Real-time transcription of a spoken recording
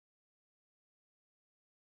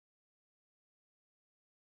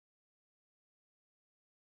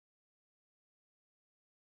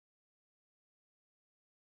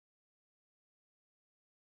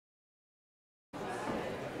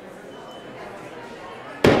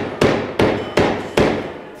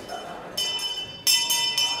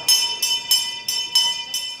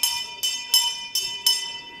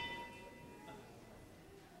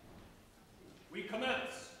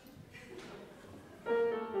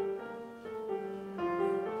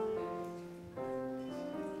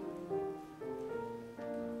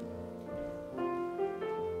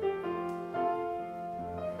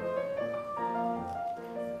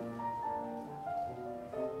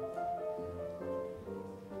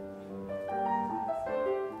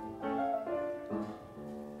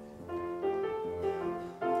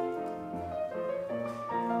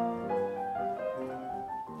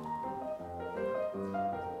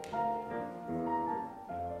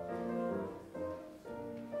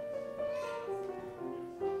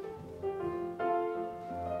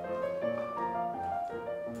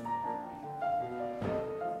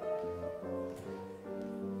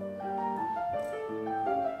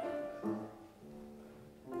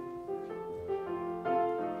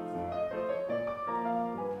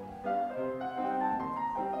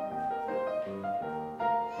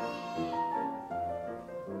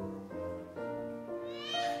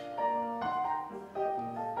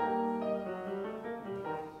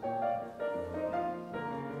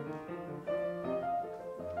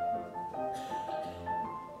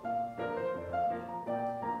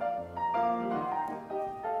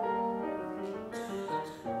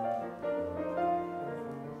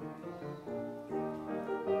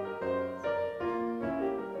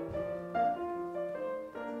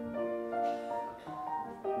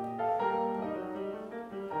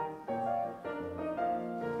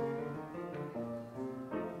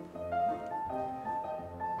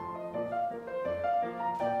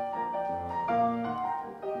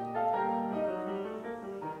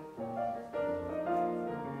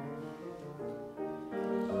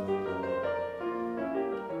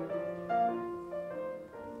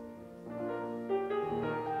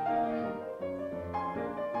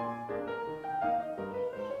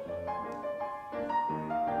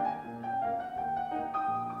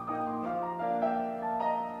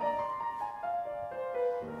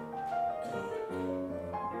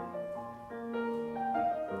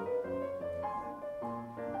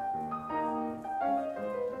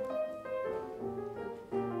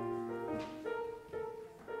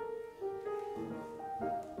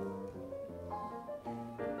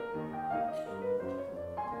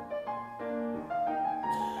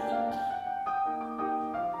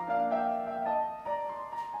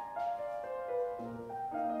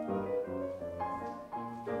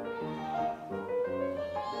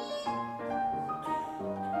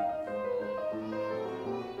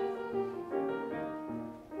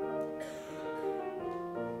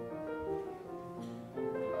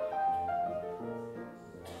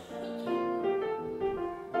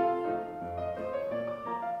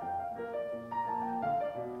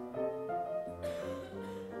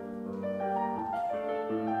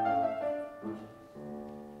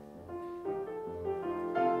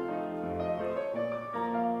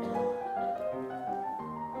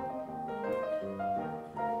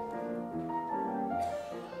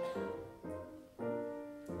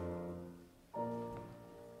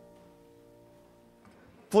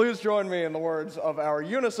Please join me in the words of our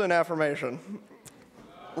unison affirmation.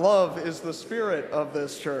 Love is the spirit of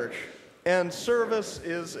this church, and service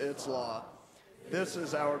is its law. This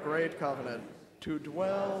is our great covenant, to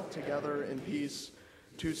dwell together in peace,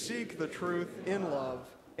 to seek the truth in love,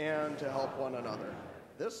 and to help one another.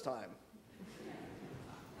 This time.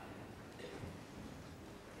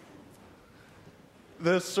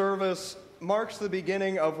 This service marks the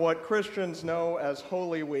beginning of what Christians know as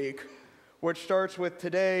Holy Week, which starts with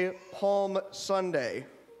today, Palm Sunday,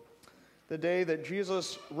 the day that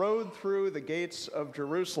Jesus rode through the gates of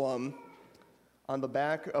Jerusalem on the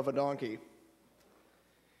back of a donkey.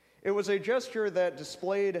 It was a gesture that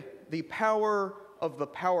displayed the power of the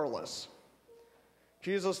powerless.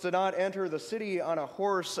 Jesus did not enter the city on a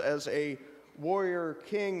horse as a warrior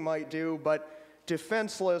king might do, but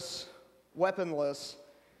defenseless, weaponless,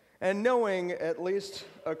 and knowing, at least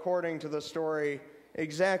according to the story,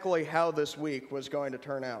 exactly how this week was going to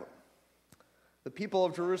turn out. The people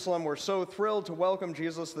of Jerusalem were so thrilled to welcome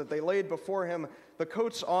Jesus that they laid before him the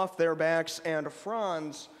coats off their backs and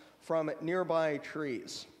fronds from nearby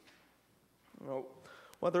trees. Well,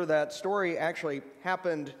 whether that story actually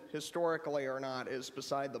happened historically or not is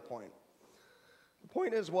beside the point. The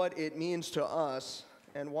point is what it means to us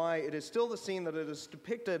and why it is still the scene that it is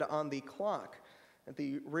depicted on the clock at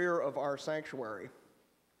the rear of our sanctuary.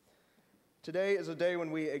 Today is a day when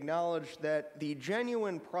we acknowledge that the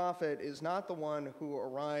genuine prophet is not the one who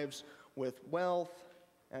arrives with wealth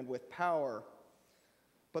and with power,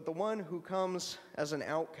 but the one who comes as an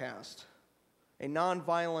outcast, a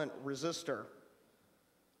nonviolent resistor,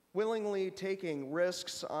 willingly taking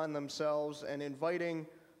risks on themselves and inviting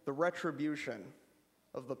the retribution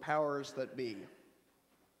of the powers that be.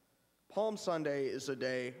 Palm Sunday is a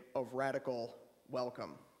day of radical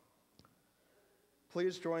welcome.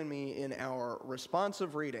 Please join me in our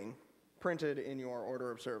responsive reading printed in your order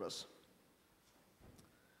of service.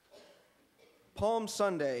 Palm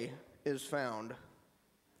Sunday is found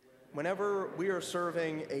whenever we are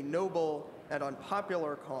serving a noble and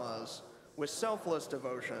unpopular cause with selfless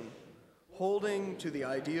devotion, holding to the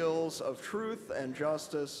ideals of truth and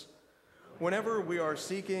justice, whenever we are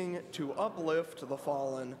seeking to uplift the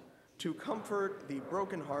fallen, to comfort the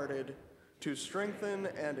brokenhearted, to strengthen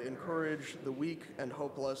and encourage the weak and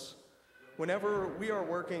hopeless, whenever we are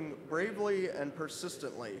working bravely and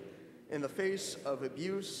persistently in the face of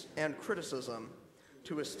abuse and criticism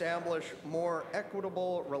to establish more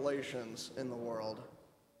equitable relations in the world,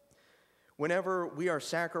 whenever we are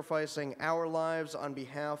sacrificing our lives on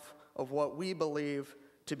behalf of what we believe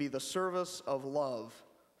to be the service of love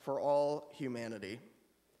for all humanity.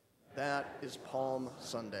 That is Palm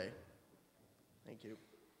Sunday. Thank you.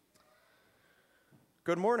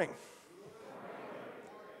 Good morning.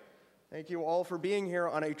 Thank you all for being here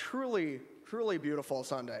on a truly, truly beautiful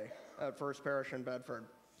Sunday at First Parish in Bedford.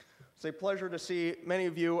 It's a pleasure to see many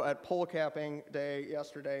of you at pole capping day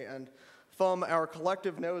yesterday and thumb our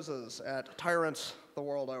collective noses at tyrants the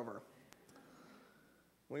world over.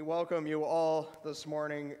 We welcome you all this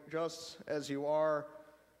morning just as you are,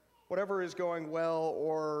 whatever is going well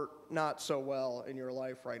or not so well in your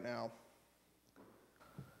life right now.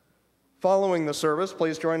 Following the service,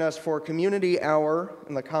 please join us for community hour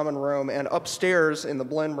in the common room and upstairs in the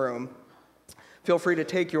blend room. Feel free to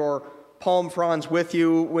take your palm fronds with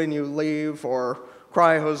you when you leave, or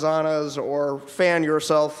cry hosannas, or fan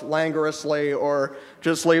yourself languorously, or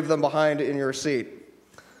just leave them behind in your seat.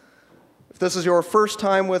 If this is your first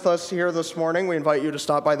time with us here this morning, we invite you to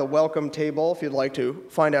stop by the welcome table if you'd like to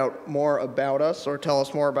find out more about us or tell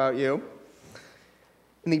us more about you.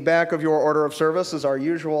 In the back of your order of service is our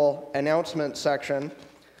usual announcement section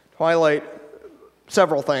to highlight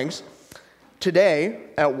several things. Today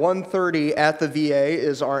at 1:30 at the VA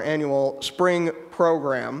is our annual spring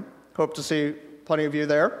program. Hope to see plenty of you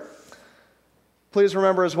there. Please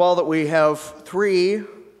remember as well that we have three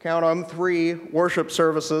worship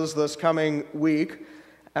services this coming week.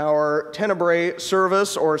 Our Tenebrae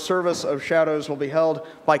service, or Service of Shadows, will be held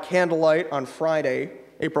by candlelight on Friday,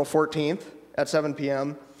 April 14th. At 7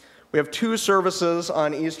 p.m. We have two services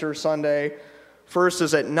on Easter Sunday. First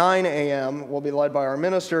is at 9 a.m. will be led by our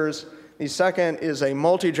ministers. The second is a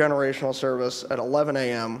multi-generational service at 11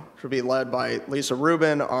 a.m., which will be led by Lisa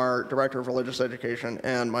Rubin, our Director of Religious Education,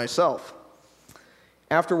 and myself.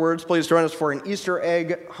 Afterwards, please join us for an Easter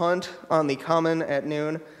egg hunt on the Common at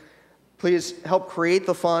noon. Please help create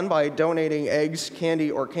the fun by donating eggs,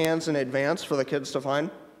 candy, or cans in advance for the kids to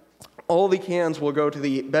find. All the cans will go to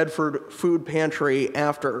the Bedford Food Pantry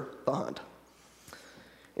after the hunt.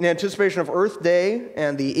 In anticipation of Earth Day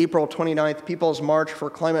and the April 29th People's March for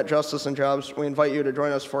Climate Justice and Jobs, we invite you to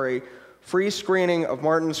join us for a free screening of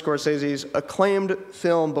Martin Scorsese's acclaimed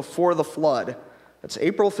film Before the Flood. It's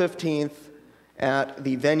April 15th at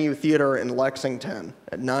the Venue Theater in Lexington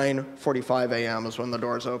at 9:45 a.m. is when the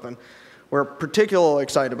doors open. We're particularly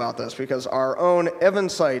excited about this because our own Evan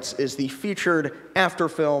Seitz is the featured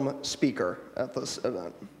after-film speaker at this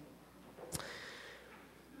event.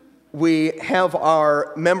 We have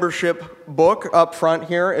our membership book up front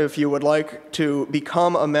here. If you would like to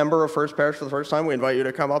become a member of First Parish for the first time, we invite you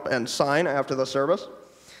to come up and sign after the service.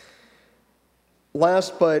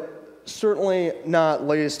 Last but certainly not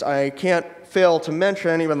least, I can't fail to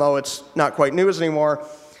mention, even though it's not quite news anymore,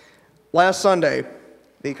 last Sunday,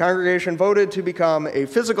 the congregation voted to become a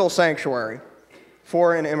physical sanctuary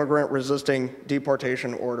for an immigrant resisting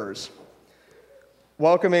deportation orders.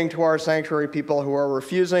 Welcoming to our sanctuary people who are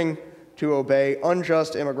refusing to obey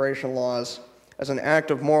unjust immigration laws as an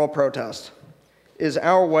act of moral protest is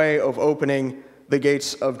our way of opening the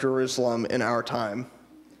gates of Jerusalem in our time.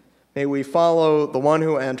 May we follow the one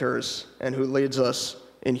who enters and who leads us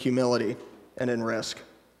in humility and in risk.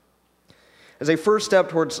 As a first step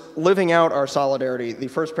towards living out our solidarity, the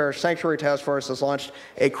First Parish Sanctuary Task Force has launched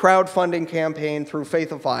a crowdfunding campaign through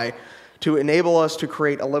Faithify to enable us to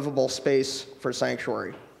create a livable space for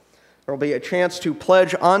sanctuary. There will be a chance to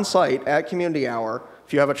pledge on-site at Community Hour.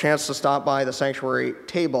 If you have a chance to stop by the sanctuary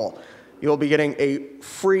table, you'll be getting a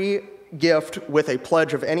free gift with a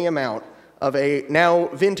pledge of any amount of a now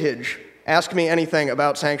vintage Ask Me Anything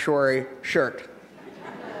About Sanctuary shirt.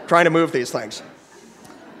 Trying to move these things.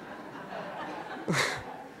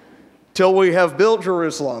 Till we have built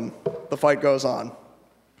Jerusalem, the fight goes on.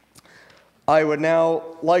 I would now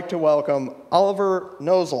like to welcome Oliver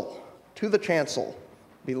Nozel to the chancel,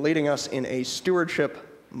 be leading us in a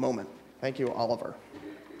stewardship moment. Thank you, Oliver.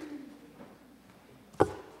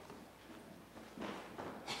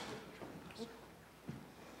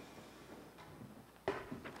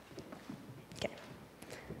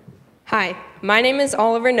 Hi, my name is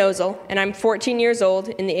Oliver Nozel, and I'm 14 years old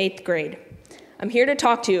in the 8th grade. I'm here to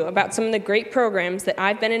talk to you about some of the great programs that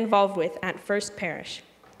I've been involved with at First Parish.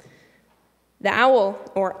 The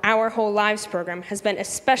OWL, or Our Whole Lives program, has been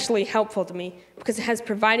especially helpful to me because it has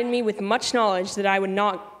provided me with much knowledge that I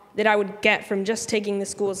would get from just taking the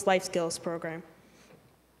school's life skills program.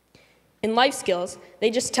 In life skills, they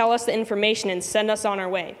just tell us the information and send us on our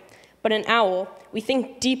way. But in OWL, we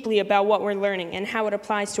think deeply about what we're learning and how it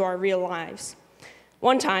applies to our real lives.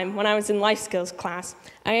 One time, when I was in life skills class,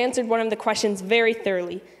 I answered one of the questions very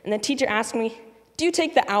thoroughly, and the teacher asked me, "Do you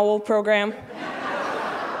take the OWL program?"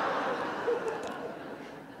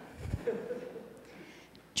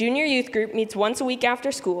 Junior youth group meets once a week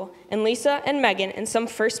after school, and Lisa and Megan and some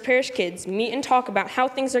First Parish kids meet and talk about how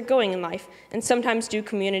things are going in life and sometimes do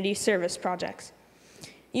community service projects.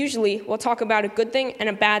 Usually, we'll talk about a good thing and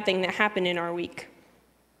a bad thing that happened in our week,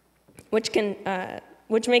 which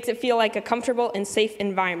makes it feel like a comfortable and safe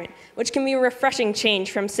environment, which can be a refreshing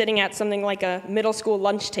change from sitting at something like a middle school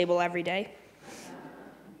lunch table every day.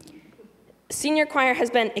 Senior choir has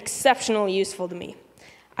been exceptionally useful to me.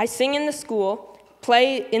 I sing in the school,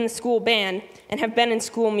 play in the school band, and have been in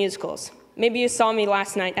school musicals. Maybe you saw me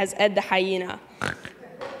last night as Ed the Hyena.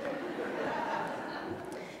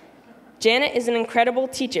 Janet is an incredible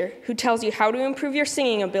teacher who tells you how to improve your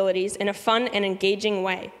singing abilities in a fun and engaging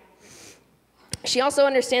way. She also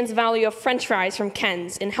understands the value of French fries from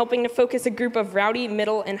Ken's in helping to focus a group of rowdy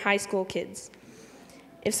middle and high school kids.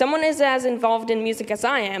 If someone is as involved in music as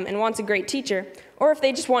I am and wants a great teacher, or if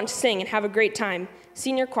they just want to sing and have a great time,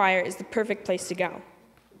 senior choir is the perfect place to go.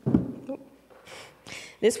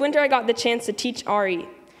 This winter I got the chance to teach RE.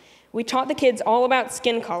 We taught the kids all about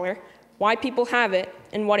skin color, why people have it,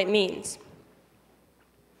 and what it means.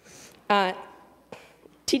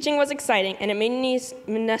 Teaching was exciting, and it made me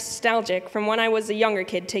nostalgic from when I was a younger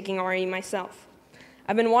kid taking RE myself.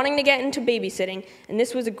 I've been wanting to get into babysitting, and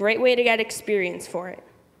this was a great way to get experience for it.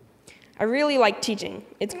 I really like teaching.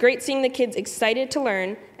 It's great seeing the kids excited to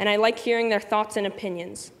learn, and I like hearing their thoughts and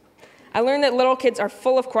opinions. I learned that little kids are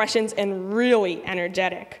full of questions and really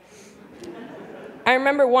energetic. I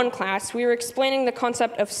remember one class, we were explaining the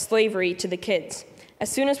concept of slavery to the kids. As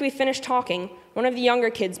soon as we finished talking, one of the younger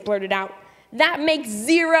kids blurted out, "That makes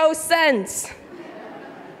 0 sense!"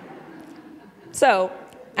 So,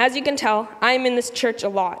 as you can tell, I am in this church a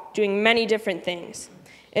lot, doing many different things.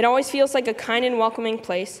 It always feels like a kind and welcoming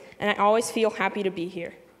place, and I always feel happy to be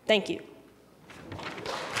here. Thank you.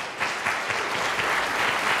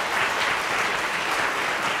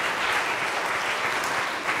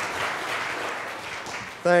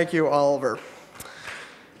 Thank you, Oliver.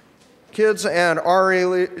 Kids and RE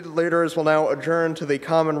leaders will now adjourn to the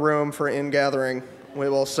common room for ingathering we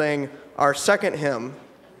will sing our second hymn,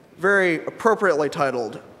 very appropriately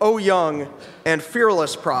titled, O Young and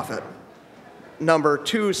Fearless Prophet, number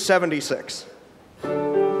 276.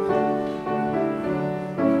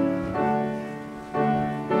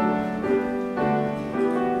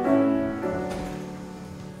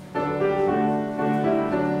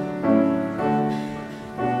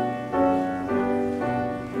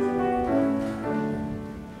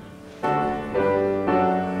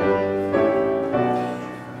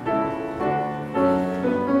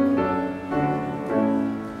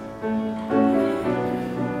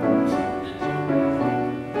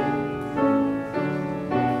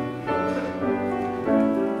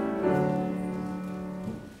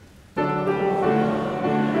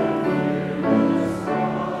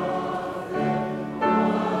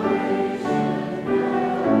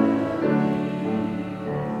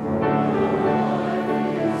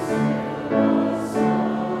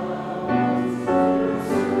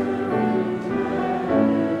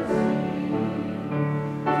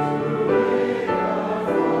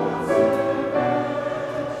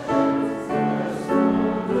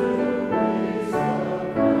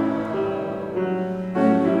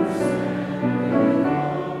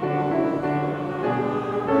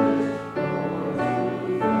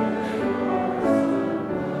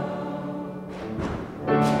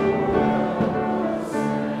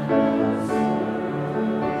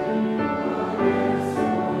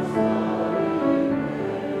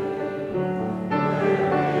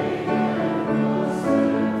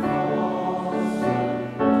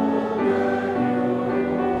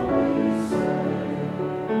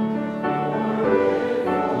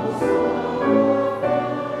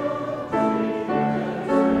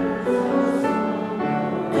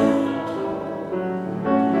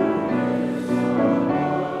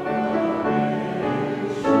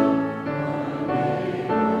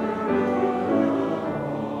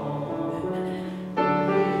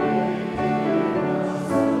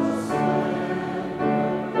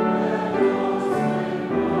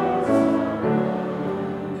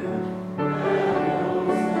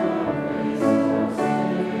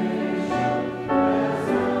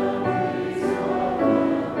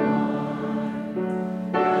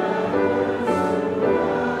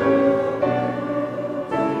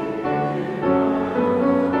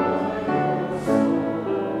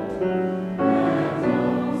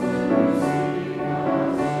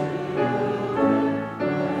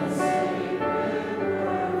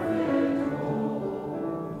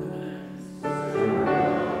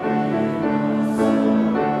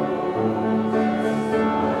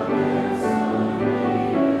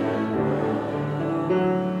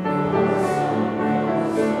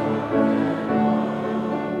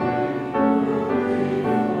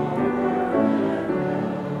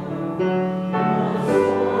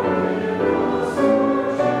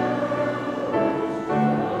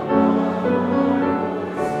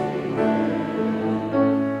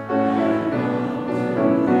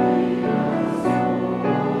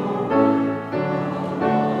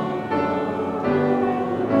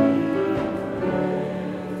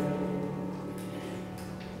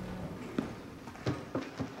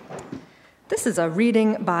 This is a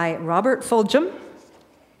reading by Robert Fulgham,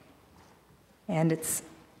 and it's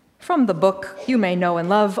from the book you may know and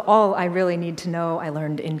love, All I Really Need to Know I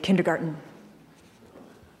Learned in Kindergarten.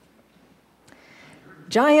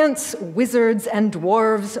 Giants, wizards, and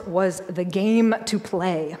dwarves was the game to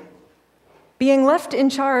play. Being left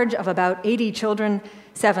in charge of about 80 children,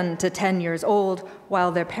 7 to 10 years old,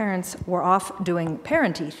 while their parents were off doing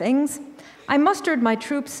parenty things, I mustered my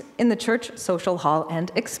troops in the church social hall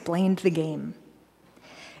and explained the game.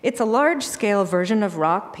 It's a large-scale version of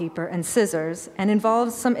rock, paper, and scissors and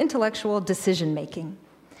involves some intellectual decision-making.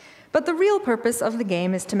 But the real purpose of the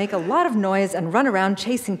game is to make a lot of noise and run around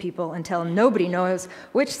chasing people until nobody knows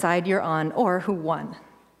which side you're on or who won.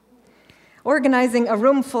 Organizing a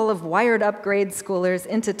room full of wired-up grade schoolers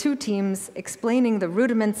into 2 teams, explaining the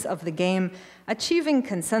rudiments of the game, achieving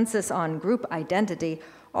consensus on group identity,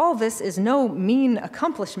 all this is no mean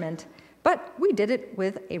accomplishment, but we did it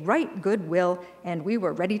with a right good will, and we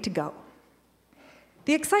were ready to go.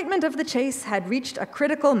 The excitement of the chase had reached a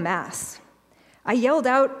critical mass. I yelled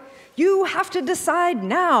out, "You have to decide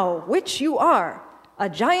now which you are, a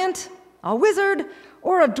giant, a wizard,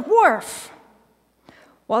 or a dwarf."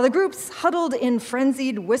 While the groups huddled in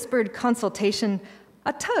frenzied, whispered consultation,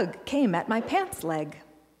 a tug came at my pants leg.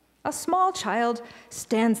 A small child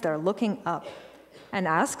stands there looking up and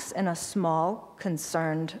asks in a small,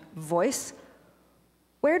 concerned voice,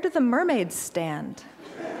 "Where do the mermaids stand?"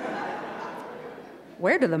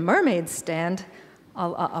 "Where do the mermaids stand?"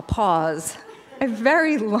 A pause, a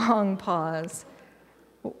very long pause.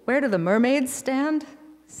 Where do the mermaids stand?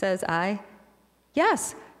 Says I.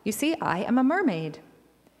 Yes, you see, I am a mermaid.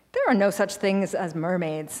 There are no such things as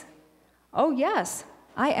mermaids. Oh, yes,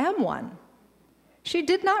 I am one. She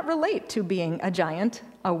did not relate to being a giant,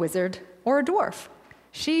 a wizard, or a dwarf.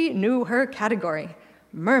 She knew her category,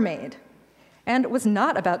 mermaid, and was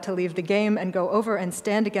not about to leave the game and go over and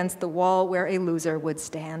stand against the wall where a loser would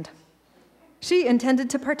stand. She intended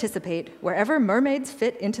to participate wherever mermaids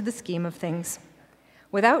fit into the scheme of things,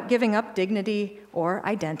 without giving up dignity or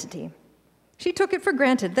identity. She took it for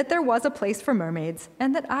granted that there was a place for mermaids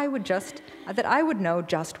and that I would know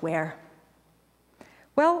just where.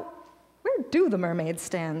 Well, where do the mermaids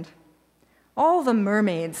stand? All the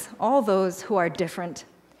mermaids, all those who are different,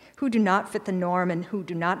 who do not fit the norm and who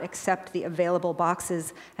do not accept the available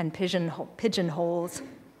boxes and pigeonholes.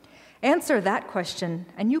 Answer that question,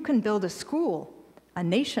 and you can build a school, a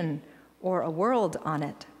nation, or a world on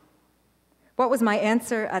it. What was my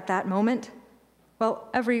answer at that moment? Well,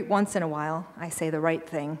 every once in a while, I say the right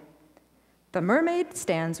thing. The mermaid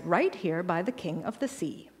stands right here by the king of the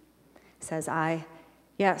sea. Says I,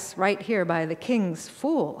 yes, right here by the king's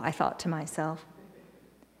fool, I thought to myself.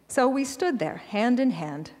 So we stood there, hand in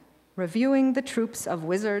hand, reviewing the troops of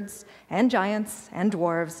wizards and giants and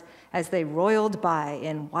dwarves as they roiled by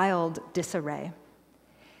in wild disarray.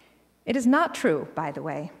 It is not true, by the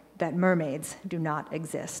way, that mermaids do not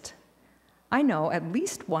exist. I know at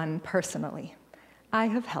least one personally. I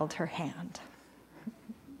have held her hand.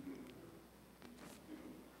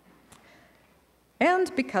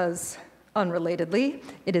 And because, unrelatedly,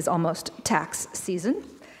 it is almost tax season,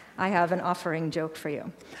 I have an offering joke for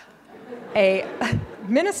you. A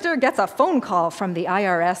minister gets a phone call from the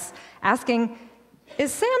IRS asking,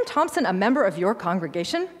 "Is Sam Thompson a member of your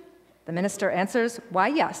congregation?" The minister answers, "Why,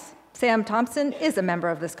 yes, Sam Thompson is a member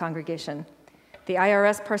of this congregation." The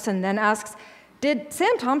IRS person then asks, "Did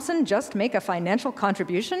Sam Thompson just make a financial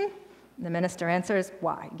contribution?" The minister answers,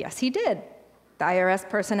 "Why, yes, he did." The IRS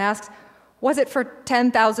person asks, "Was it for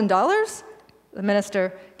 $10,000? The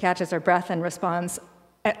minister catches her breath and responds,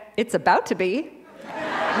 "It's about to be."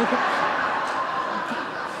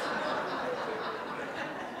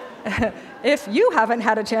 If you haven't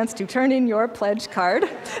had a chance to turn in your pledge card,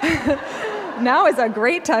 now is a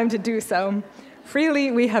great time to do so.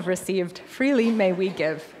 Freely we have received, freely may we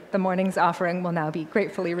give. The morning's offering will now be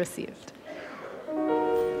gratefully received.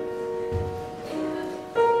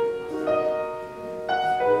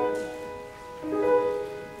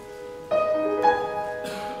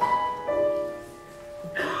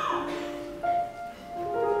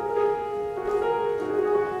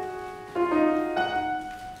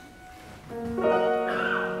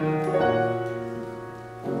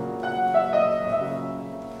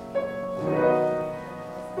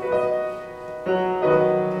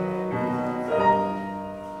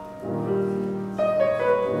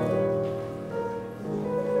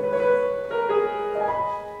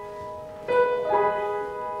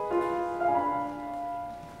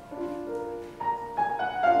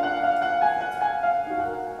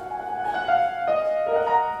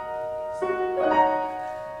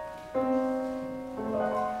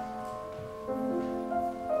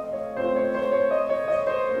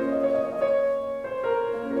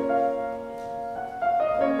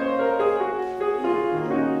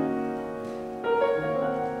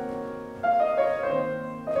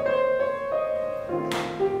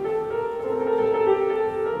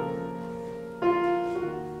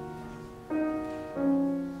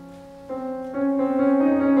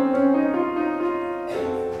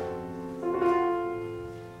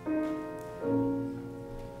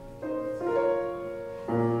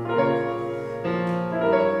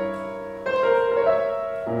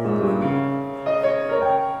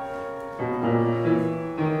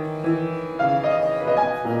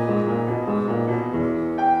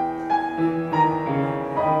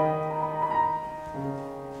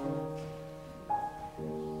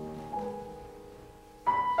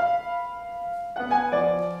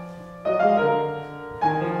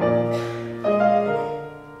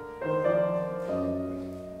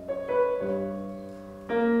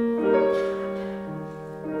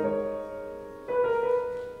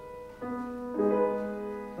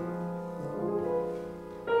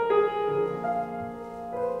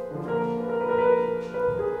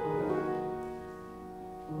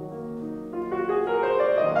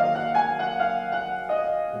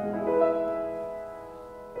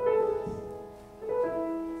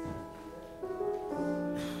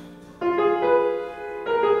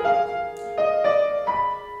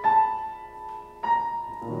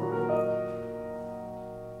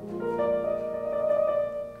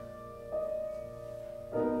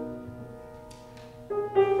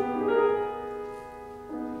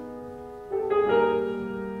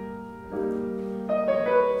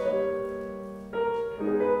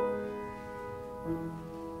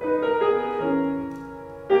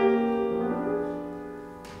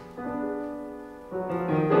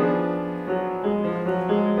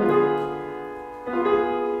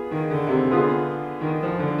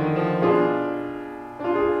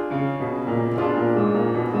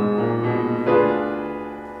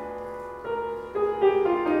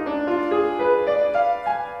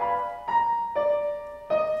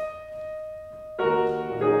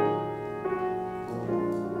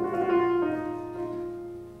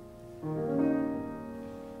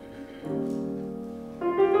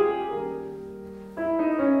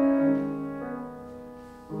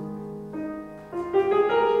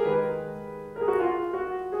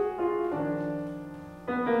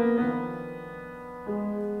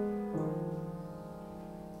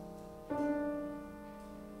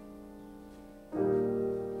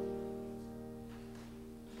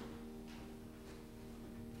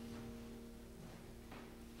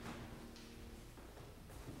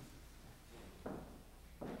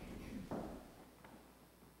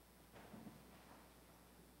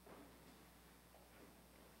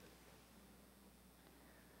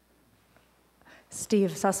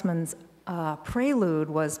 Steve Sussman's prelude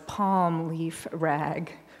was Palm Leaf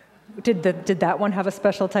Rag. Did that one have a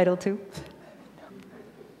special title too?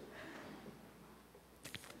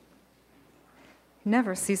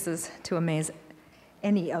 Never ceases to amaze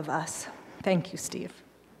any of us. Thank you, Steve.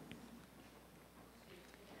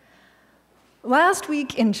 Last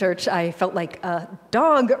week in church, I felt like a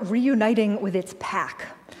dog reuniting with its pack.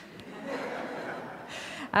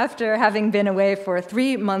 After having been away for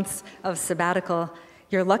 3 months of sabbatical,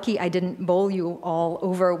 you're lucky I didn't bowl you all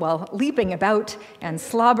over while leaping about and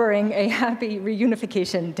slobbering a happy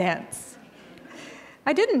reunification dance.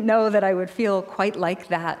 I didn't know that I would feel quite like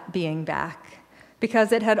that being back,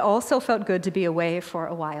 because it had also felt good to be away for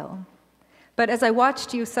a while. But as I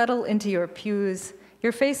watched you settle into your pews,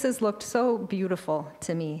 your faces looked so beautiful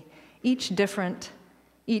to me, each different,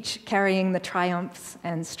 each carrying the triumphs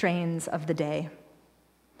and strains of the day.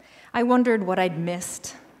 I wondered what I'd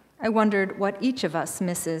missed. I wondered what each of us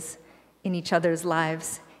misses in each other's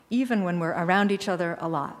lives, even when we're around each other a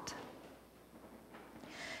lot.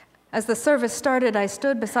 As the service started, I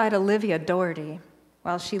stood beside Olivia Doherty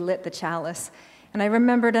while she lit the chalice, and I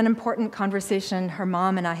remembered an important conversation her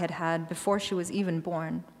mom and I had had before she was even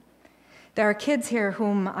born. There are kids here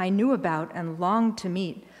whom I knew about and longed to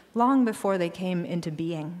meet long before they came into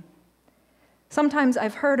being. Sometimes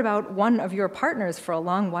I've heard about one of your partners for a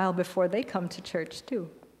long while before they come to church, too.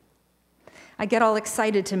 I get all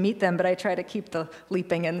excited to meet them, but I try to keep the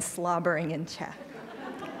leaping and slobbering in check.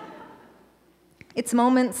 It's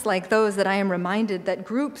moments like those that I am reminded that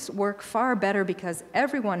groups work far better because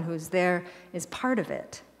everyone who's there is part of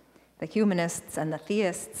it. The humanists and the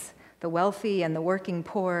theists, the wealthy and the working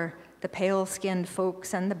poor, the pale-skinned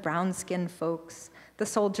folks and the brown-skinned folks, the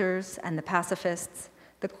soldiers and the pacifists,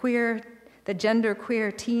 the queer, the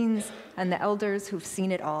genderqueer teens and the elders who've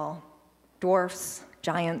seen it all, dwarfs,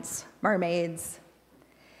 giants, mermaids.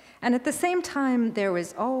 And at the same time, there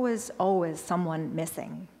was always someone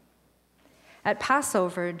missing. At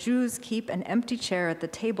Passover, Jews keep an empty chair at the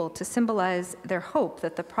table to symbolize their hope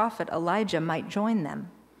that the prophet Elijah might join them.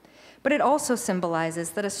 But it also symbolizes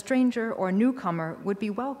that a stranger or newcomer would be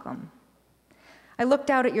welcome. I looked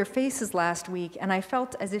out at your faces last week, and I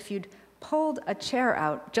felt as if you'd pulled a chair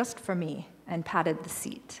out just for me and patted the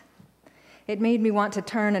seat. It made me want to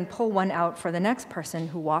turn and pull one out for the next person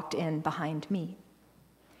who walked in behind me.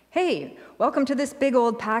 Hey, welcome to this big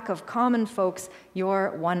old pack of common folks.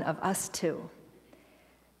 You're one of us too.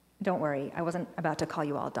 Don't worry, I wasn't about to call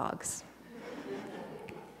you all dogs.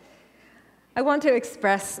 I want to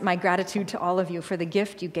express my gratitude to all of you for the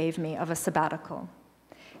gift you gave me of a sabbatical,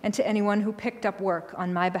 and to anyone who picked up work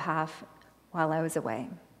on my behalf while I was away.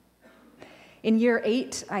 In year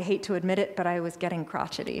 8, I hate to admit it, but I was getting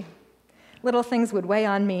crotchety. Little things would weigh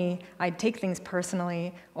on me, I'd take things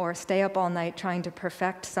personally, or stay up all night trying to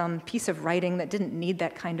perfect some piece of writing that didn't need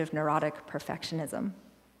that kind of neurotic perfectionism.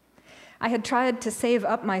 I had tried to save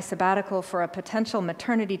up my sabbatical for a potential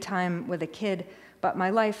maternity time with a kid, but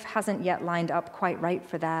my life hasn't yet lined up quite right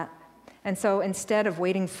for that. And so instead of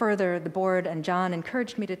waiting further, the board and John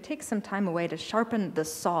encouraged me to take some time away to sharpen the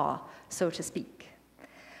saw, so to speak.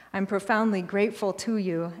 I'm profoundly grateful to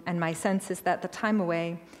you, and my sense is that the time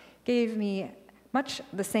away gave me much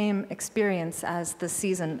the same experience as the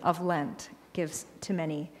season of Lent gives to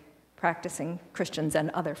many practicing Christians and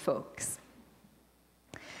other folks.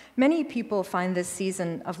 Many people find this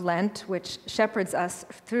season of Lent, which shepherds us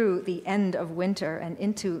through the end of winter and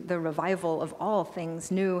into the revival of all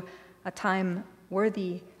things new, a time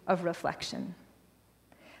worthy of reflection.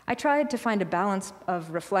 I tried to find a balance of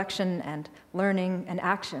reflection and learning and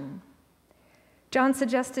action. John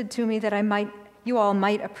suggested to me that you all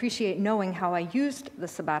might appreciate knowing how I used the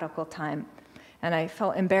sabbatical time. And I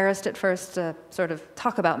felt embarrassed at first to sort of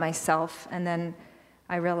talk about myself, and then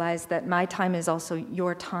I realized that my time is also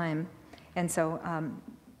your time. And so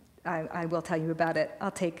I will tell you about it.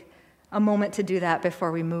 I'll take a moment to do that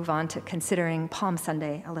before we move on to considering Palm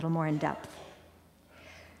Sunday a little more in depth.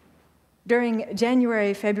 During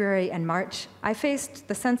January, February, and March, I faced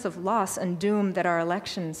the sense of loss and doom that our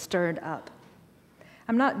election stirred up.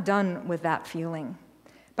 I'm not done with that feeling,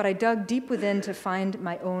 but I dug deep within to find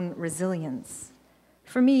my own resilience.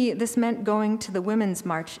 For me, this meant going to the Women's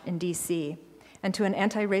March in D.C. and to an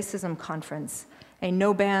anti-racism conference, a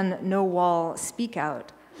no ban, no wall speak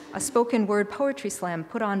out, a spoken word poetry slam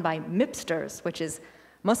put on by MIPsters, which is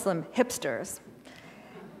Muslim hipsters,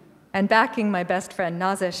 and backing my best friend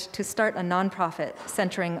Nazish to start a nonprofit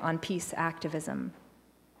centering on peace activism.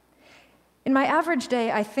 In my average day,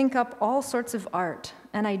 I think up all sorts of art,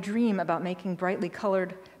 and I dream about making brightly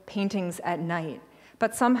colored paintings at night.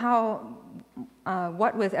 But somehow,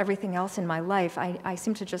 what with everything else in my life, I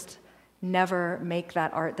seem to just never make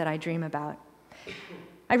that art that I dream about.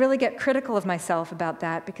 I really get critical of myself about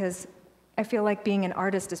that because I feel like being an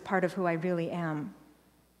artist is part of who I really am.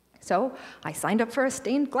 So I signed up for a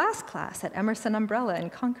stained glass class at Emerson Umbrella in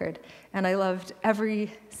Concord, and I loved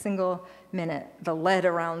every single minute. The lead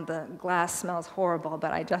around the glass smells horrible,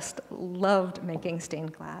 but I just loved making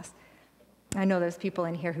stained glass. I know there's people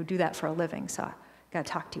in here who do that for a living, so I gotta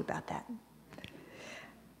talk to you about that.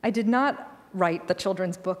 I did not write the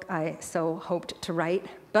children's book I so hoped to write,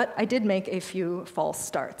 but I did make a few false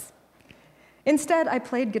starts. Instead, I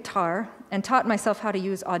played guitar and taught myself how to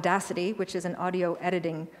use Audacity, which is an audio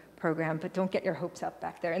editing program, but don't get your hopes up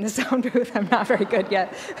back there in the sound booth. I'm not very good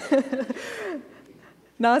yet.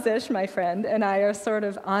 Nazish, my friend, and I are sort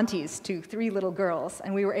of aunties to 3 little girls,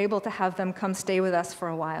 and we were able to have them come stay with us for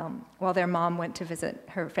a while their mom went to visit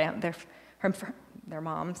their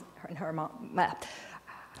moms and her mom.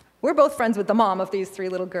 We're both friends with the mom of these 3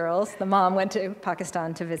 little girls. The mom went to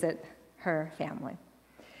Pakistan to visit her family.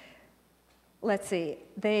 Let's see,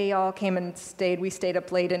 they all came and stayed. We stayed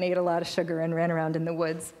up late and ate a lot of sugar and ran around in the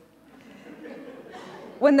woods.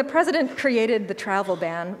 When the president created the travel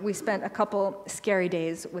ban, we spent a couple scary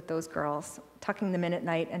days with those girls, tucking them in at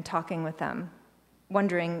night and talking with them,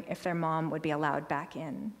 wondering if their mom would be allowed back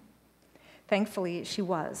in. Thankfully, she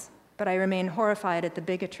was, but I remain horrified at the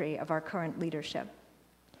bigotry of our current leadership.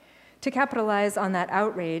 To capitalize on that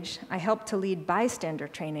outrage, I helped to lead bystander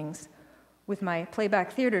trainings with my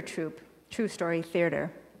playback theater troupe, True Story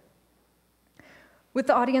Theater. With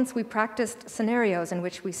the audience, we practiced scenarios in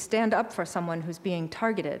which we stand up for someone who's being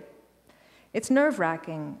targeted. It's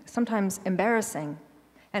nerve-wracking, sometimes embarrassing,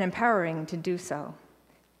 and empowering to do so,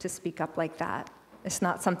 to speak up like that. It's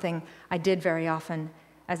not something I did very often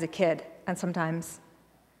as a kid, and sometimes,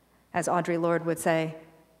 as Audre Lorde would say,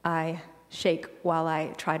 I shake while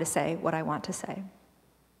I try to say what I want to say.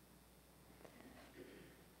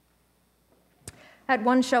 At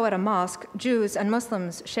one show at a mosque, Jews and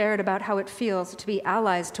Muslims shared about how it feels to be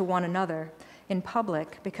allies to one another in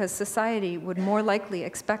public because society would more likely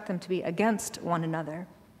expect them to be against one another.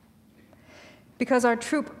 Because our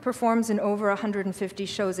troupe performs in over 150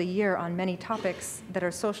 shows a year on many topics that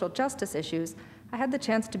are social justice issues, I had the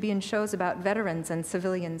chance to be in shows about veterans and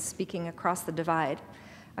civilians speaking across the divide,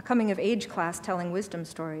 a coming-of-age class telling wisdom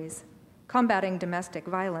stories, combating domestic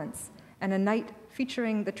violence, and a night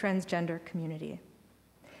featuring the transgender community.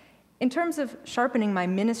 In terms of sharpening my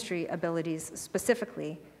ministry abilities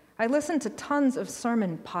specifically, I listened to tons of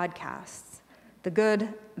sermon podcasts, the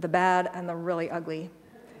good, the bad, and the really ugly.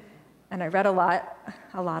 And I read a lot.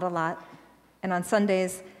 And on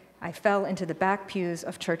Sundays, I fell into the back pews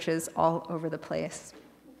of churches all over the place.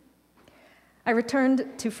 I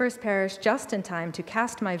returned to First Parish just in time to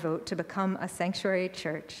cast my vote to become a sanctuary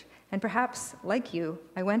church. And perhaps, like you,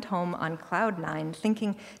 I went home on cloud 9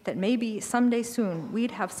 thinking that maybe someday soon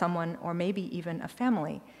we'd have someone, or maybe even a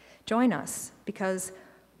family, join us because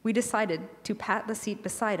we decided to pat the seat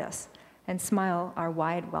beside us and smile our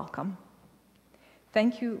wide welcome.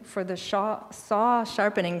 Thank you for the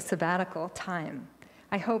saw-sharpening sabbatical time.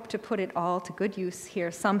 I hope to put it all to good use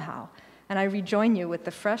here somehow, and I rejoin you with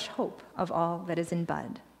the fresh hope of all that is in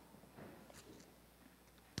bud.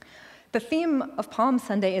 The theme of Palm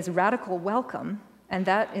Sunday is radical welcome, and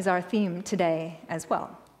that is our theme today as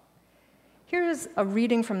well. Here's a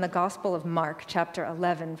reading from the Gospel of Mark, chapter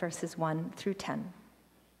 11, verses 1 through 10.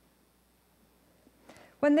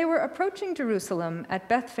 When they were approaching Jerusalem at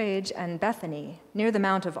Bethphage and Bethany, near the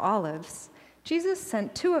Mount of Olives, Jesus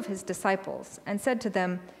sent 2 of his disciples and said to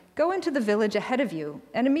them, "Go into the village ahead of you,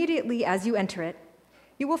 and immediately as you enter it,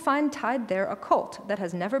 you will find tied there a colt that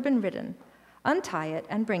has never been ridden. Untie it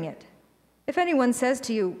and bring it. If anyone says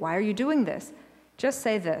to you, 'Why are you doing this?' just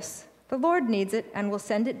say this, 'The Lord needs it and will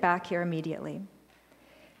send it back here immediately.'"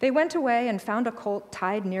 They went away and found a colt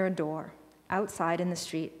tied near a door, outside in the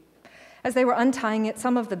street. As they were untying it,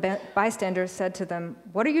 some of the bystanders said to them,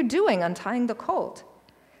 "What are you doing untying the colt?"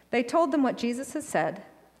 They told them what Jesus had said,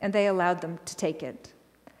 and they allowed them to take it.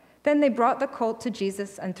 Then they brought the colt to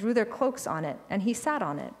Jesus and threw their cloaks on it, and he sat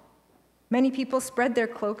on it. Many people spread their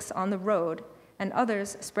cloaks on the road, and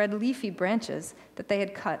others spread leafy branches that they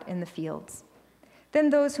had cut in the fields. Then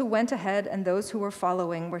those who went ahead and those who were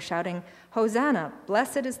following were shouting, "Hosanna!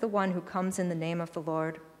 Blessed is the one who comes in the name of the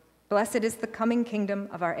Lord. Blessed is the coming kingdom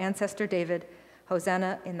of our ancestor David.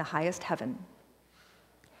 Hosanna in the highest heaven."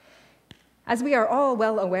 As we are all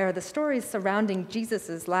well aware, the stories surrounding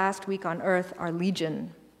Jesus' last week on earth are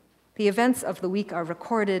legion. The events of the week are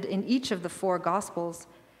recorded in each of the 4 Gospels,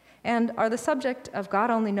 and are the subject of God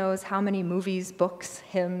only knows how many movies, books,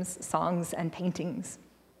 hymns, songs, and paintings.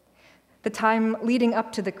 The time leading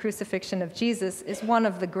up to the crucifixion of Jesus is one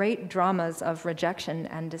of the great dramas of rejection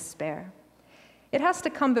and despair. It has to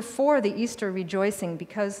come before the Easter rejoicing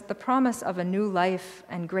because the promise of a new life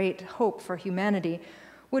and great hope for humanity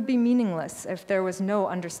would be meaningless if there was no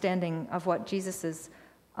understanding of what Jesus'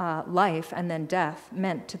 life and then death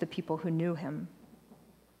meant to the people who knew him.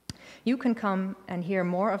 You can come and hear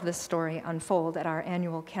more of this story unfold at our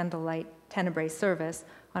annual Candlelight Tenebrae service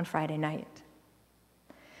on Friday night.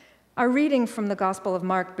 Our reading from the Gospel of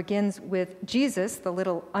Mark begins with Jesus, the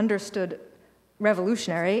little understood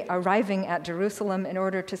revolutionary, arriving at Jerusalem in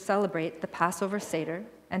order to celebrate the Passover Seder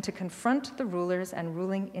and to confront the rulers and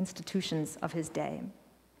ruling institutions of his day.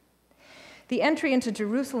 The entry into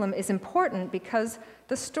Jerusalem is important because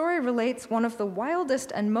the story relates one of the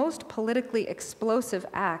wildest and most politically explosive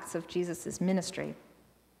acts of Jesus' ministry.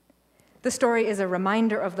 The story is a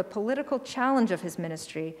reminder of the political challenge of his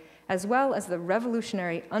ministry, as well as the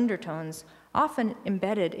revolutionary undertones often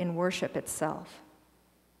embedded in worship itself.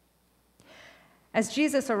 As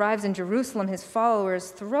Jesus arrives in Jerusalem, his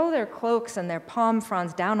followers throw their cloaks and their palm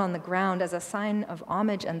fronds down on the ground as a sign of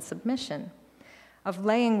homage and submission, of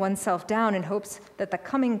laying oneself down in hopes that the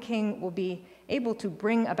coming king will be able to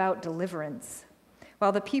bring about deliverance.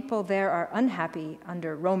 While the people there are unhappy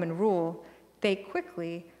under Roman rule, they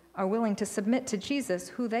quickly are willing to submit to Jesus,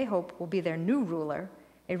 who they hope will be their new ruler,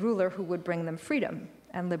 a ruler who would bring them freedom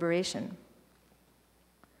and liberation.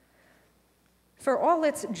 For all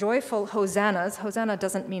its joyful hosannas, hosanna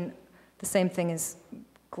doesn't mean the same thing as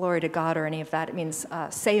glory to God or any of that. It means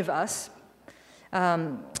save us.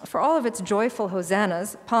 For all of its joyful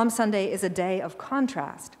hosannas, Palm Sunday is a day of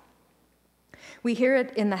contrast. We hear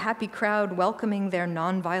it in the happy crowd welcoming their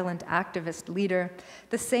nonviolent activist leader,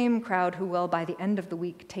 the same crowd who will, by the end of the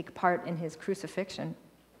week, take part in his crucifixion.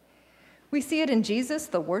 We see it in Jesus,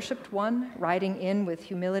 the worshipped one, riding in with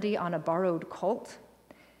humility on a borrowed colt.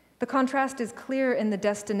 The contrast is clear in the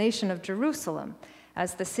destination of Jerusalem,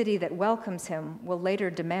 as the city that welcomes him will later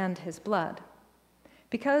demand his blood.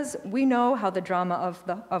 Because we know how the drama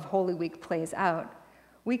of Holy Week plays out,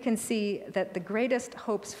 we can see that the greatest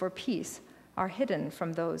hopes for peace are hidden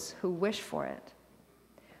from those who wish for it.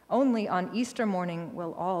 Only on Easter morning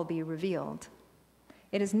will all be revealed.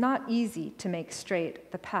 It is not easy to make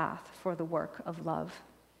straight the path for the work of love.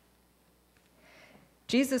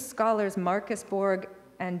 Jesus scholars Marcus Borg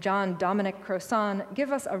and John Dominic Crossan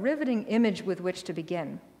give us a riveting image with which to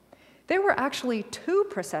begin. There were actually two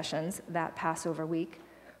processions that Passover week.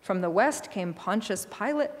 From the west came Pontius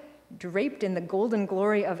Pilate, draped in the golden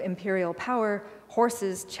glory of imperial power,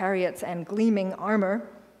 horses, chariots, and gleaming armor.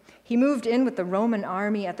 He moved in with the Roman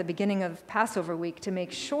army at the beginning of Passover week to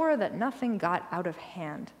make sure that nothing got out of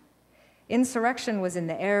hand. Insurrection was in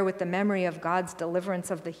the air with the memory of God's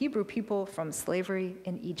deliverance of the Hebrew people from slavery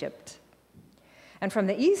in Egypt. And from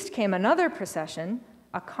the east came another procession,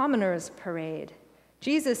 a commoner's parade.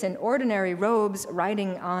 Jesus in ordinary robes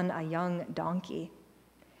riding on a young donkey.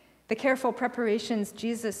 The careful preparations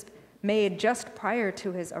Jesus made just prior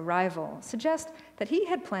to his arrival suggest that he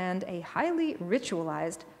had planned a highly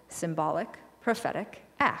ritualized, symbolic, prophetic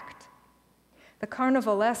act. The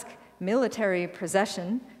carnivalesque military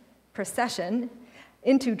procession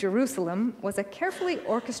into Jerusalem was a carefully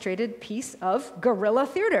orchestrated piece of guerrilla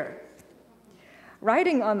theater.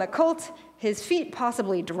 Riding on the colt, his feet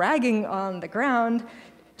possibly dragging on the ground,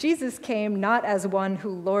 Jesus came not as one who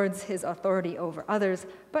lords his authority over others,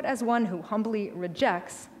 but as one who humbly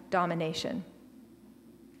rejects domination.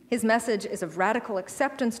 His message is of radical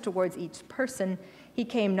acceptance towards each person. He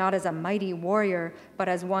came not as a mighty warrior, but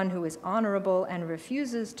as one who is honorable and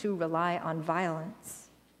refuses to rely on violence.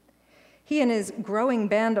 He and his growing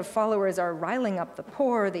band of followers are riling up the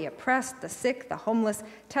poor, the oppressed, the sick, the homeless,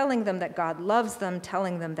 telling them that God loves them,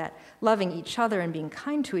 telling them that loving each other and being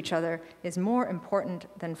kind to each other is more important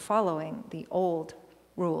than following the old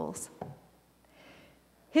rules.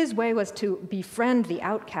 His way was to befriend the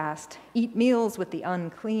outcast, eat meals with the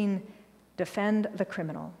unclean, defend the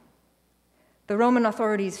criminal. The Roman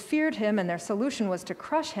authorities feared him, and their solution was to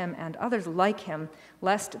crush him and others like him,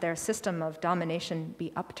 lest their system of domination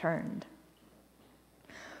be upturned.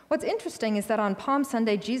 What's interesting is that on Palm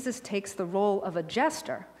Sunday, Jesus takes the role of a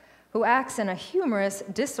jester who acts in a humorous,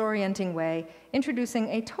 disorienting way, introducing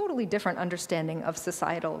a totally different understanding of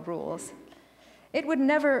societal rules. It would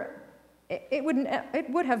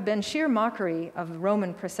have been sheer mockery of the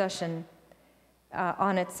Roman procession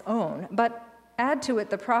on its own, but add to it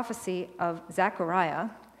the prophecy of Zechariah,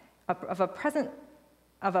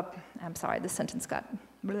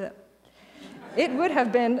 It would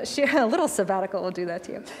have been a little sabbatical will do that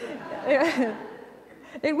to you.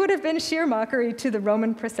 It would have been sheer mockery to the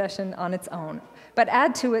Roman procession on its own. But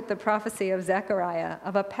add to it the prophecy of Zechariah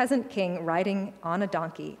of a peasant king riding on a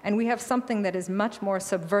donkey, and we have something that is much more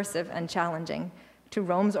subversive and challenging to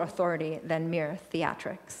Rome's authority than mere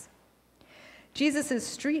theatrics. Jesus'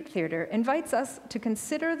 street theater invites us to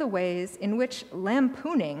consider the ways in which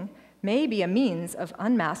lampooning may be a means of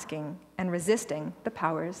unmasking and resisting the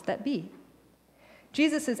powers that be.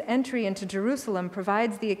 Jesus' entry into Jerusalem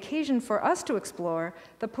provides the occasion for us to explore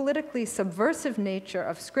the politically subversive nature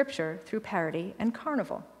of Scripture through parody and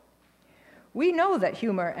carnival. We know that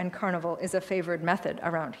humor and carnival is a favored method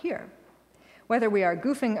around here, whether we are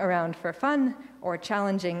goofing around for fun or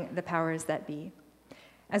challenging the powers that be.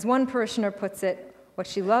 As one parishioner puts it, what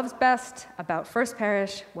she loves best about First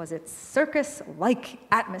Parish was its circus-like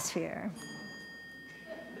atmosphere.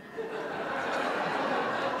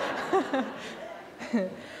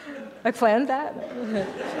 I planned that.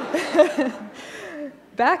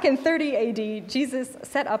 Back in 30 AD, Jesus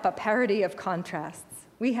set up a parody of contrasts.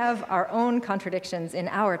 We have our own contradictions in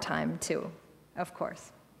our time, too, of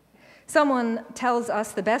course. Someone tells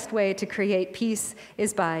us the best way to create peace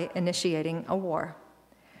is by initiating a war.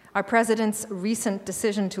 Our president's recent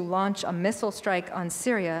decision to launch a missile strike on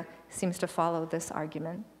Syria seems to follow this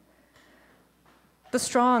argument. The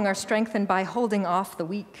strong are strengthened by holding off the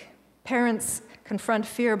weak. Parents confront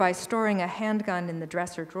fear by storing a handgun in the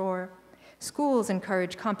dresser drawer. Schools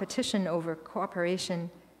encourage competition over cooperation.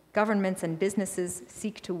 Governments and businesses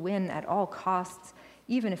seek to win at all costs,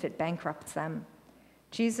 even if it bankrupts them.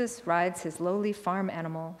 Jesus rides his lowly farm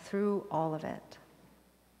animal through all of it.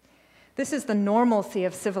 This is the normalcy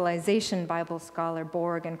of civilization, Bible scholar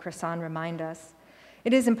Borg and Crossan remind us.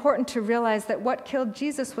 It is important to realize that what killed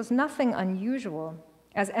Jesus was nothing unusual.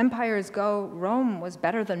 As empires go, Rome was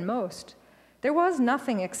better than most. There was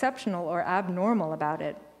nothing exceptional or abnormal about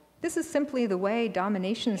it. This is simply the way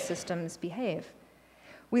domination systems behave.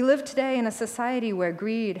 We live today in a society where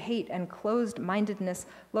greed, hate, and closed-mindedness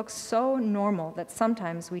look so normal that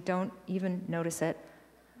sometimes we don't even notice it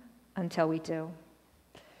until we do.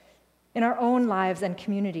 In our own lives and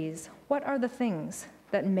communities, what are the things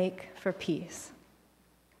that make for peace?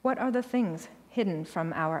 What are the things hidden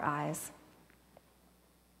from our eyes?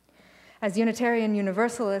 As Unitarian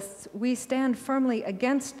Universalists, we stand firmly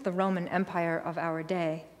against the Roman Empire of our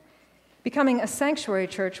day. Becoming a sanctuary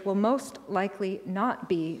church will most likely not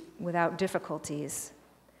be without difficulties.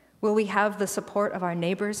 Will we have the support of our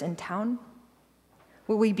neighbors in town?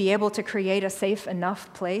 Will we be able to create a safe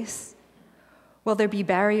enough place? Will there be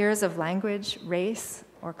barriers of language, race,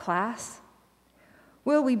 or class?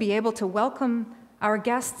 Will we be able to welcome our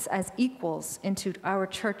guests as equals into our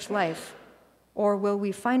church life, or will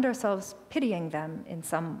we find ourselves pitying them in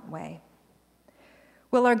some way?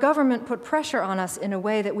 Will our government put pressure on us in a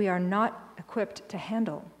way that we are not equipped to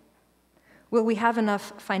handle? Will we have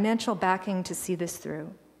enough financial backing to see this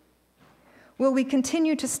through? Will we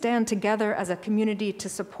continue to stand together as a community to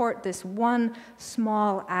support this one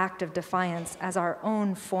small act of defiance as our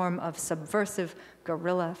own form of subversive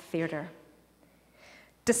guerrilla theater?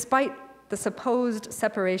 Despite the supposed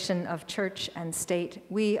separation of church and state,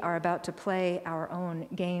 we are about to play our own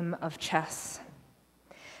game of chess.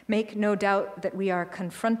 Make no doubt that we are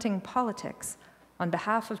confronting politics on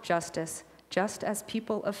behalf of justice, just as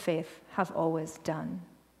people of faith have always done.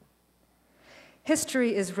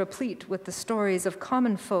 History is replete with the stories of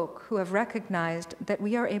common folk who have recognized that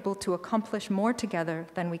we are able to accomplish more together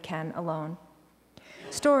than we can alone.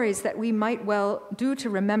 Stories that we might well do to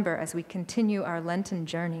remember as we continue our Lenten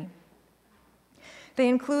journey. They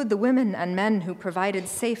include the women and men who provided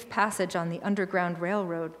safe passage on the Underground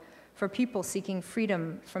Railroad for people seeking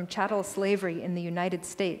freedom from chattel slavery in the United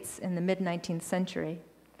States in the mid-19th century.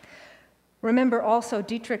 Remember also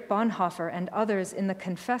Dietrich Bonhoeffer and others in the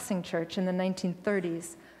Confessing Church in the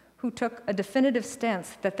 1930s who took a definitive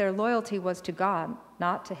stance that their loyalty was to God,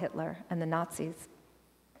 not to Hitler and the Nazis.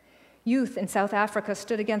 Youth in South Africa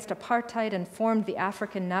stood against apartheid and formed the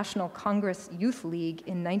African National Congress Youth League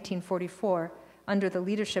in 1944 under the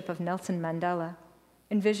leadership of Nelson Mandela,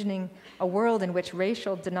 envisioning a world in which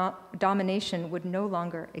racial domination would no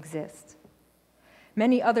longer exist.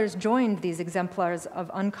 Many others joined these exemplars of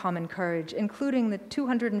uncommon courage, including the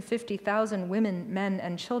 250,000 women, men,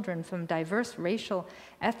 and children from diverse racial,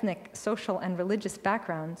 ethnic, social, and religious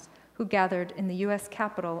backgrounds who gathered in the U.S.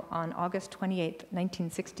 Capitol on August 28,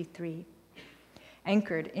 1963,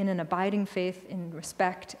 anchored in an abiding faith in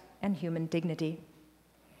respect and human dignity.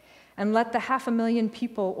 And let the 500,000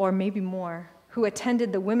 people, or maybe more, who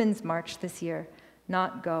attended the Women's March this year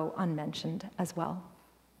not go unmentioned as well.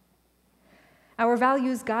 Our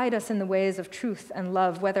values guide us in the ways of truth and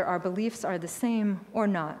love, whether our beliefs are the same or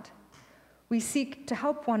not. We seek to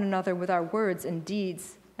help one another with our words and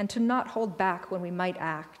deeds, and to not hold back when we might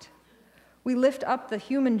act. We lift up the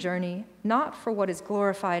human journey, not for what is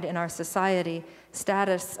glorified in our society,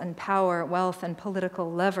 status and power, wealth and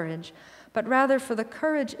political leverage, but rather for the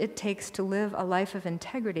courage it takes to live a life of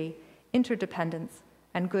integrity, interdependence,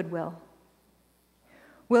 and goodwill.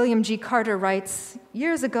 William G. Carter writes,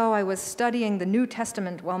 "Years ago I was studying the New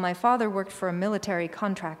Testament while my father worked for a military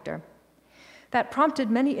contractor. That prompted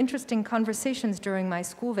many interesting conversations during my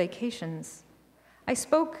school vacations. I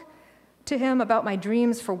spoke to him about my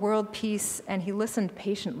dreams for world peace, and he listened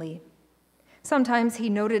patiently. Sometimes he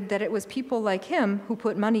noted that it was people like him who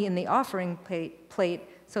put money in the offering plate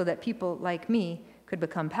so that people like me could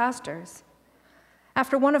become pastors.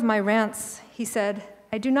 After one of my rants, he said,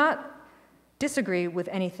 'I do not disagree with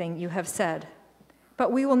anything you have said,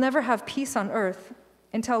 but we will never have peace on earth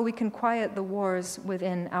until we can quiet the wars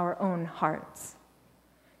within our own hearts.'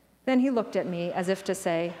 Then he looked at me as if to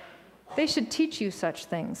say, 'They should teach you such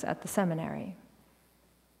things at the seminary.'"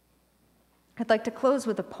 I'd like to close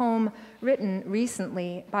with a poem written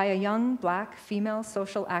recently by a young Black female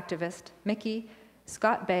social activist, Mickey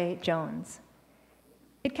Scott Bay Jones.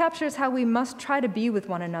 It captures how we must try to be with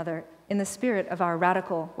one another in the spirit of our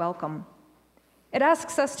radical welcome. It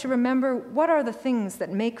asks us to remember what are the things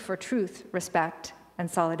that make for truth, respect,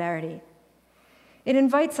 and solidarity. It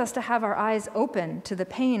invites us to have our eyes open to the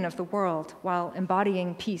pain of the world while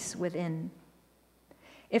embodying peace within.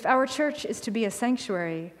 If our church is to be a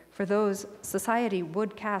sanctuary for those society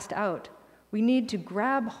would cast out, we need to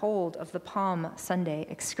grab hold of the Palm Sunday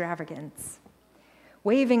extravagance.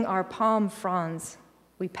 Waving our palm fronds,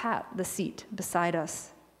 we pat the seat beside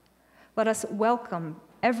us. Let us welcome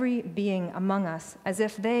every being among us as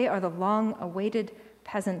if they are the long-awaited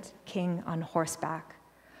peasant king on horseback,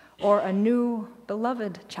 or a new,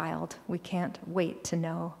 beloved child we can't wait to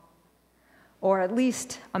know, or at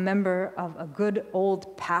least a member of a good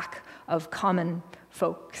old pack of common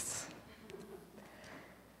folks.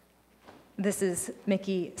 This is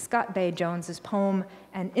Mickey Scott Bay Jones's poem,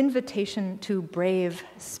 An Invitation to Brave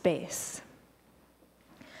Space.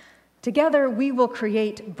 Together we will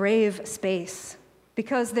create brave space,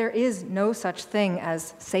 because there is no such thing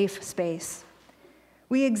as safe space.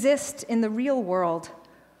 We exist in the real world.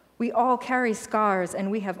 We all carry scars, and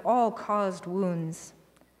we have all caused wounds.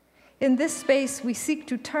 In this space, we seek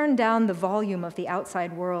to turn down the volume of the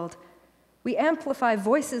outside world. We amplify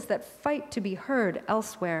voices that fight to be heard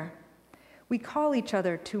elsewhere. We call each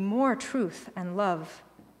other to more truth and love.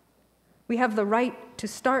 We have the right to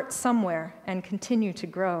start somewhere and continue to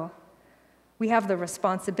grow. We have the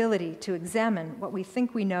responsibility to examine what we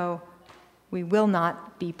think we know. We will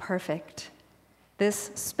not be perfect.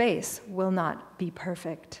 This space will not be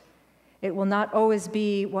perfect. It will not always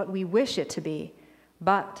be what we wish it to be,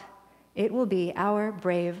 but it will be our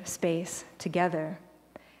brave space together,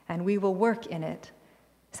 and we will work in it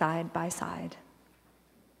side by side.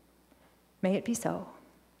 May it be so.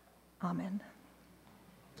 Amen.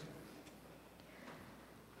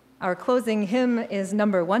 Our closing hymn is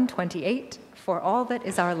number 128, For All That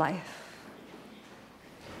Is Our Life.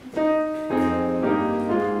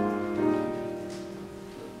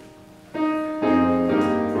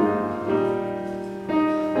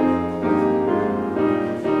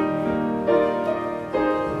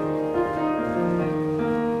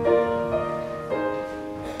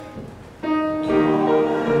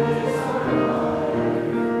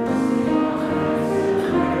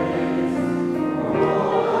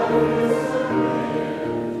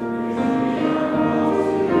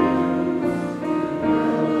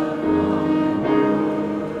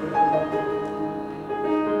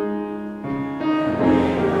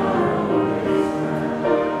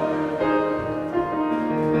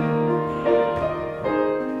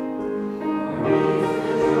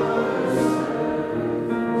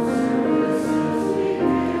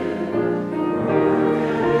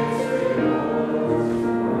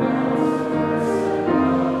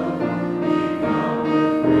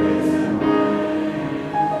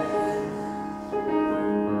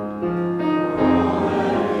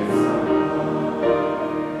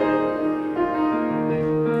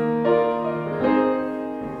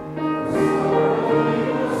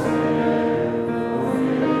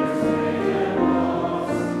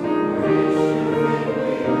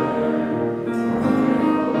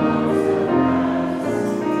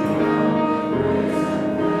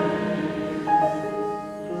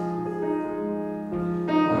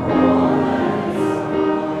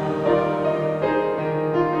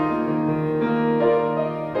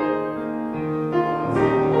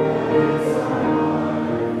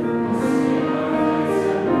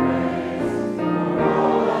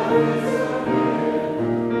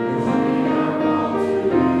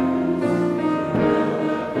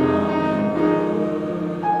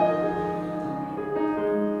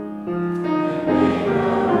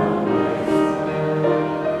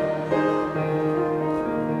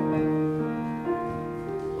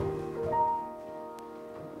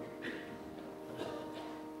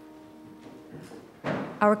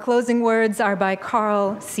 Our closing words are by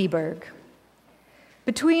Carl Seeberg.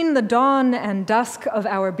 Between the dawn and dusk of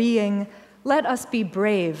our being, let us be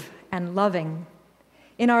brave and loving.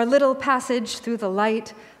 In our little passage through the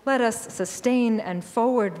light, let us sustain and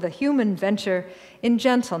forward the human venture in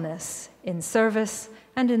gentleness, in service,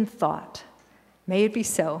 and in thought. May it be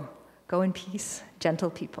so. Go in peace,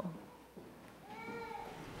 gentle people.